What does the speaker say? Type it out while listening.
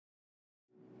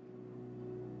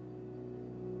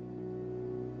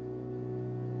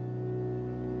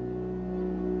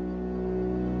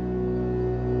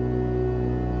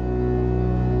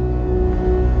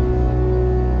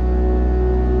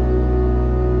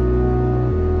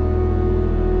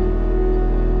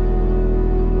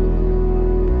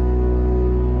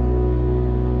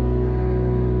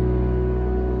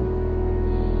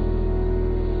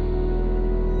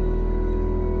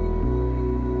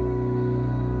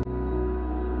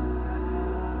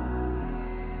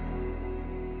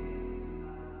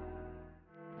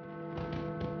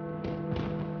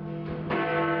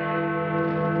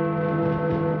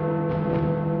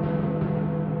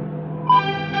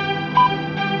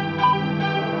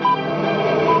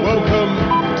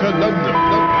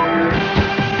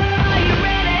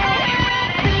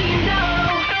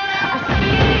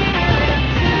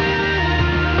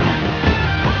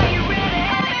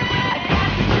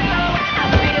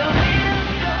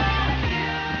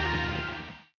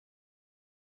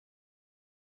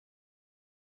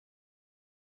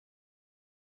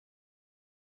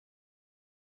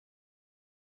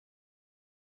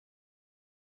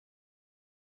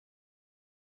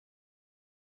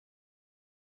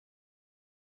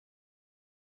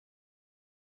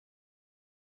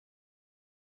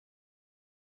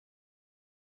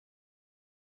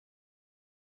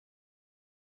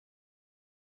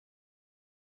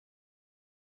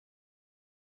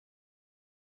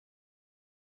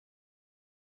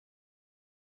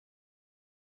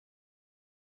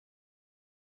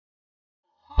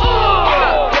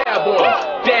Dab on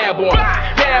him, dab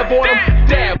on him,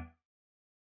 dab.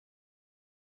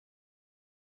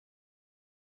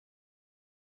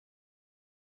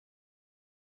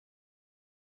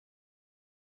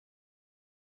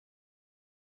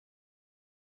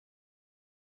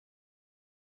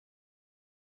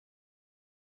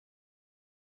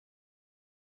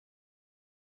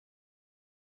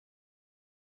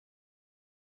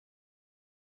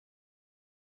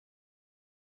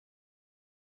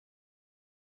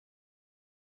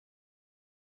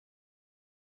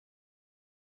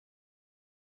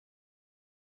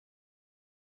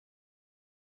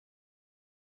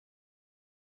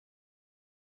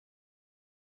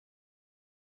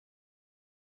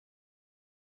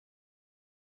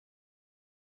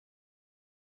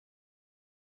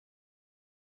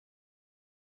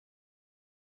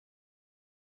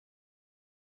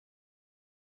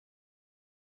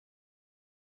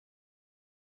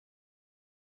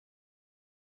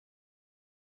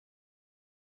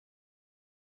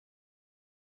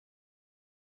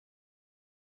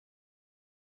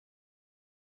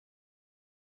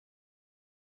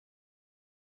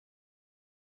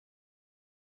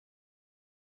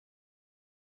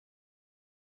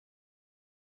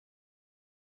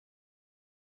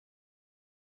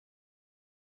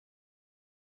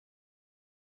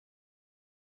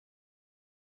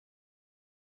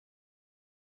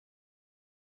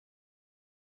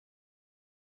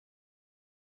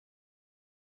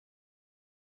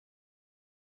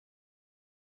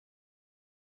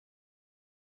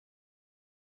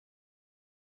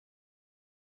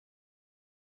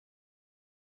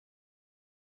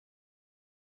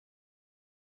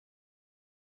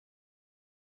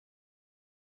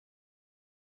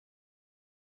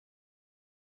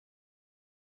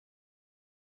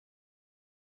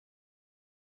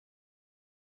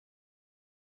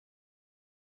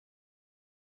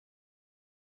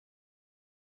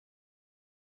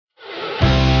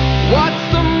 What's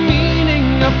the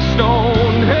meaning of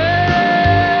Stonehenge?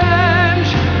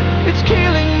 It's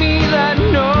killing me that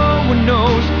no one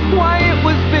knows why it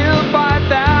was built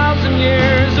 5,000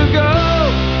 years ago.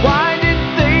 Why did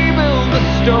they build the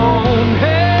Stonehenge?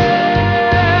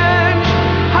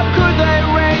 How could they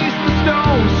raise the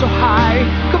stone so high,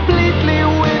 completely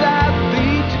without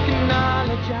the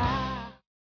technology?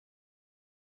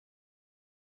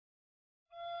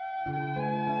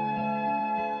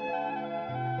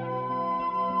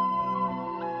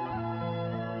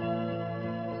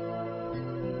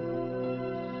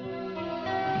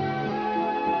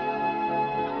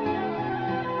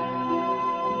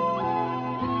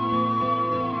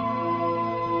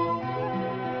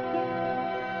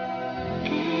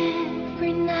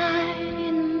 Every night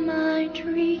in my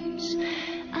dreams,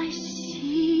 I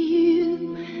see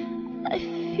you, I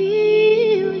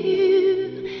feel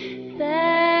you.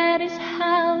 That is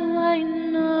how I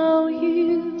know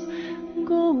you.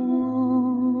 Go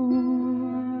on,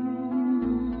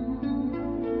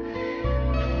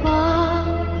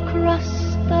 far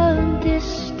across the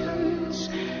distance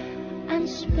and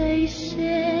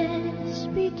spaces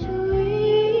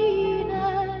between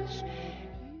us.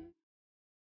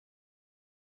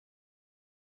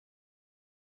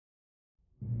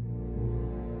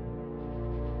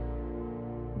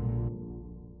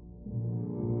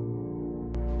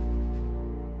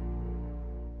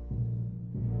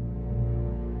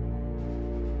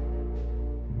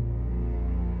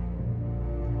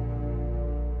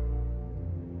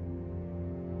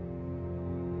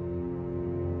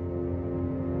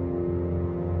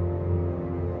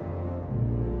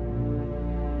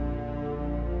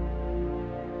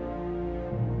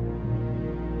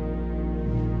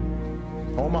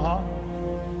 Omaha,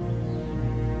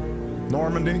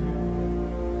 Normandy.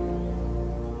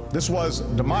 This was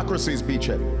democracy's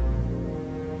beachhead.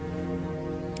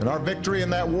 And our victory in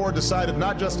that war decided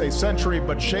not just a century,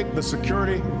 but shaped the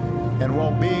security and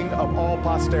well-being of all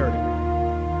posterity.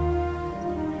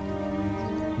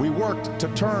 We worked to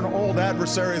turn old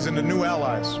adversaries into new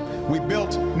allies. We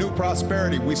built new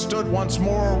prosperity. We stood once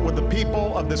more with the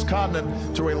people of this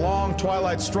continent through a long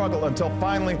twilight struggle until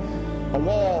finally a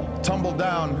wall tumbled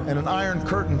down and an iron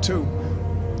curtain too.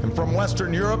 And from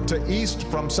Western Europe to East,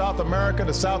 from South America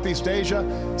to Southeast Asia,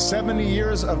 70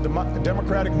 years of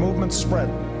democratic movements spread.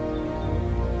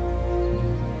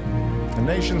 The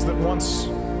nations that once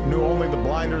knew only the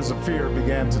blinders of fear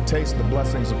began to taste the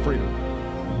blessings of freedom.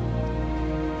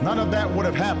 None of that would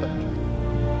have happened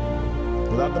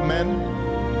without the men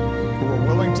who were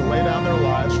willing to lay down their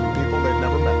lives for people they'd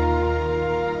never met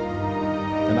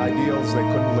and ideals they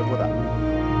couldn't live without.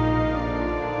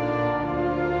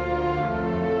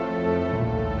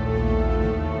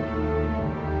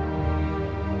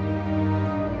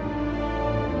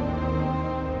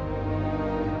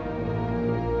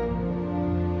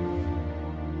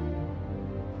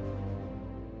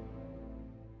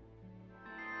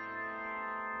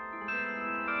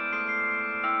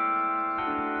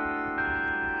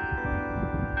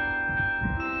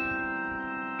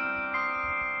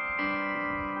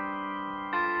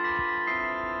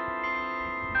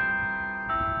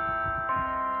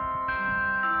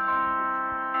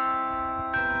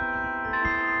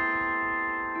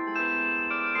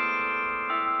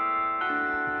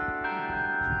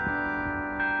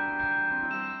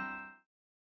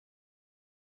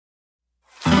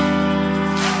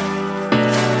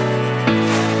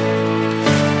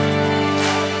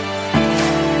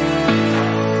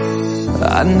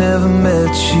 I never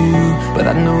met you, but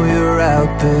I know you're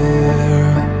out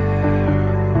there.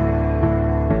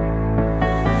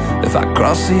 If I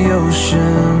cross the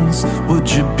oceans, would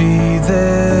you be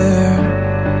there?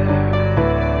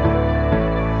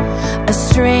 A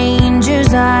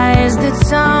stranger's eyes that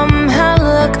somehow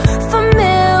look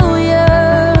familiar.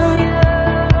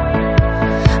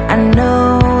 I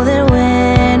know that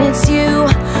when it's you,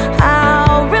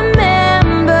 I'll remember.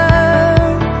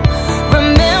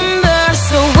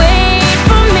 So wait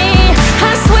for me,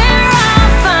 I swear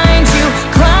I'll find you,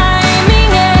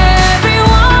 climbing every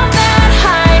wall that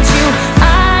hides you.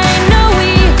 I know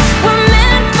we were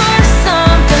meant for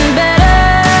something better.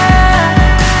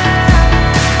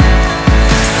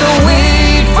 So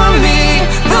wait for me,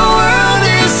 the world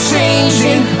is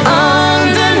changing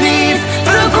underneath,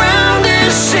 the ground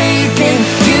is shaking.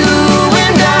 You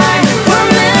and I were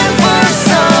meant for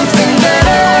something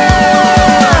better.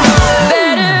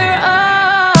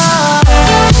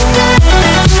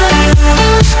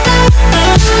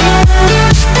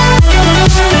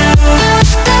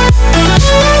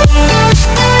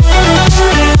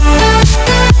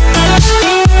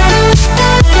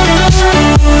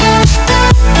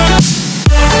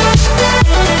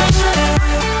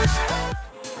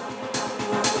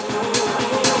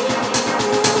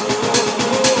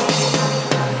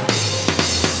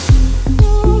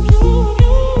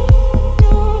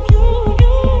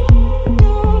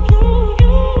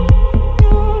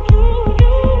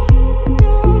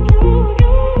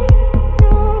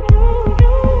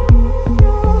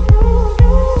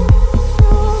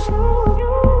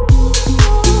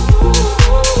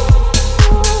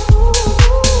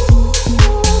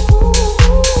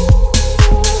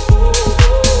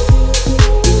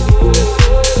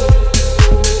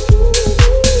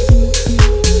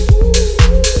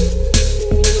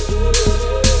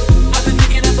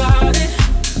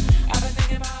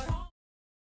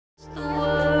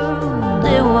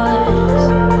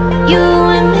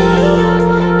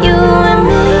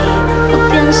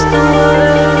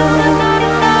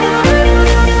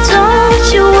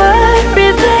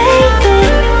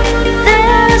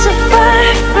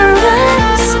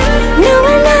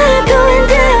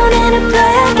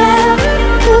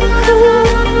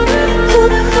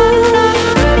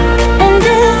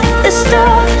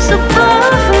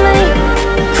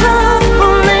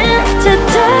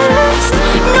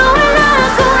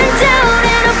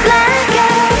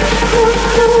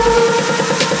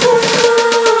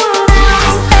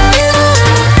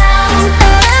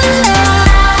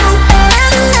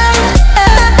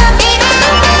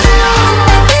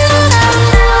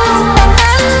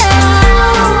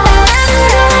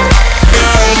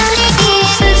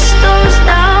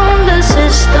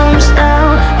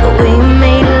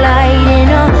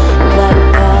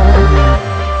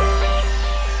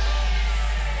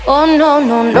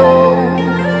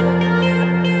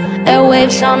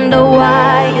 Airwaves under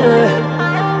wire,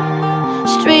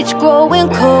 streets growing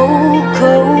cold,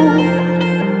 cold.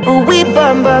 But we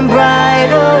burn, burn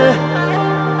brighter.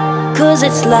 'Cause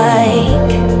it's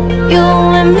like you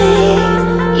and me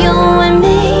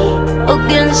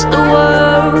against the world.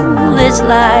 is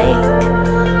like.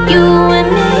 You and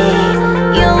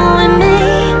me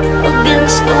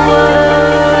against the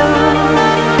world.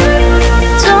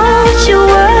 Don't you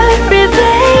worry,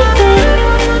 baby,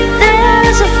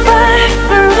 there's a fire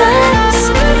for us.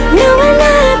 No, we're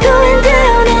not going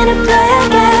down in a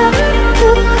blackout.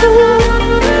 Ooh, ooh,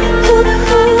 ooh,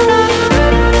 ooh.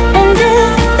 And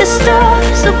if the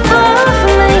stars above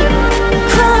me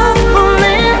crumble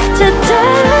into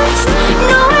dust,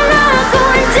 no, we're not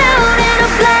going down in a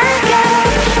blackout.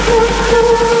 Ooh,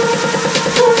 ooh, ooh.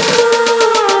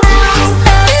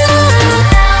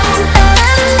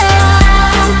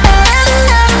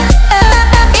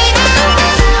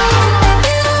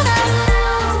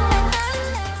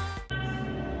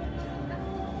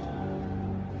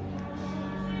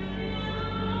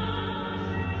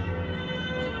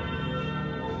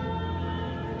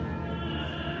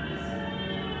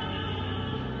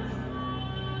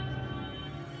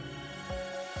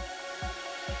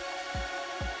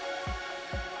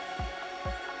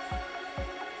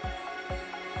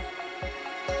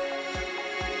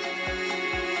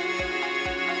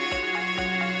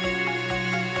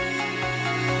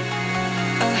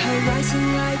 Horizon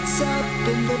lights up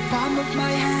in the palm of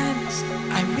my hands.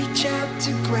 I reach out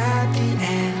to grab the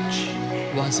edge.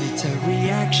 Was it a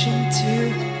reaction to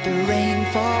the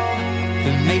rainfall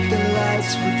that made the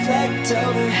lights reflect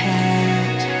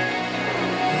overhead?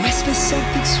 Whisper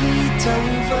something sweet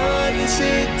over the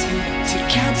city to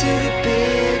counter the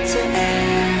bitter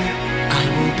air. I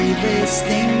will be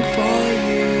listening for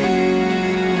you.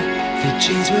 The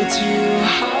chains were too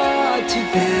hard to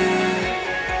bear.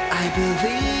 I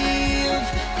believe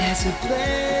there's a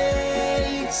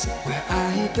place where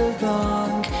I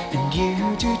belong, and you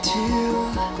do too.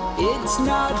 It's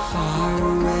not far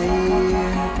away.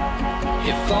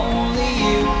 If only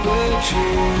you were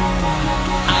true.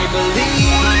 I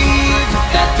believe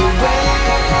that the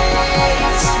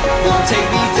waves will take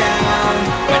me down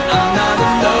when I'm not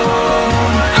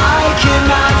alone. I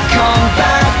cannot come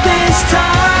back this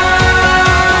time.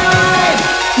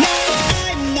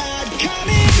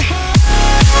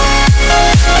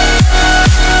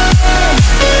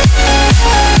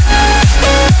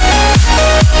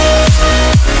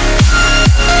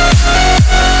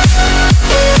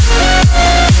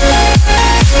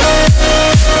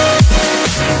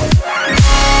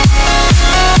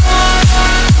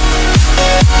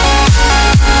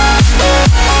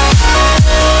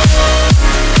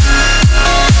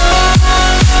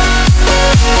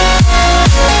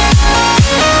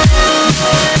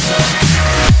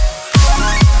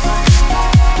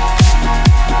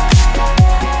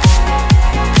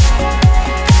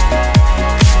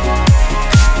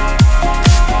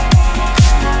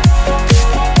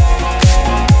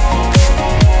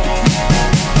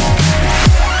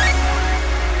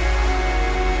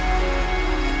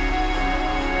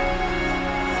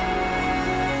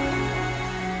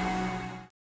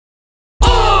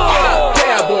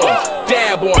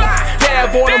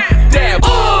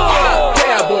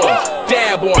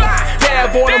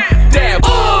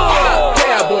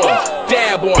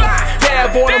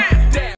 Dab on 'em,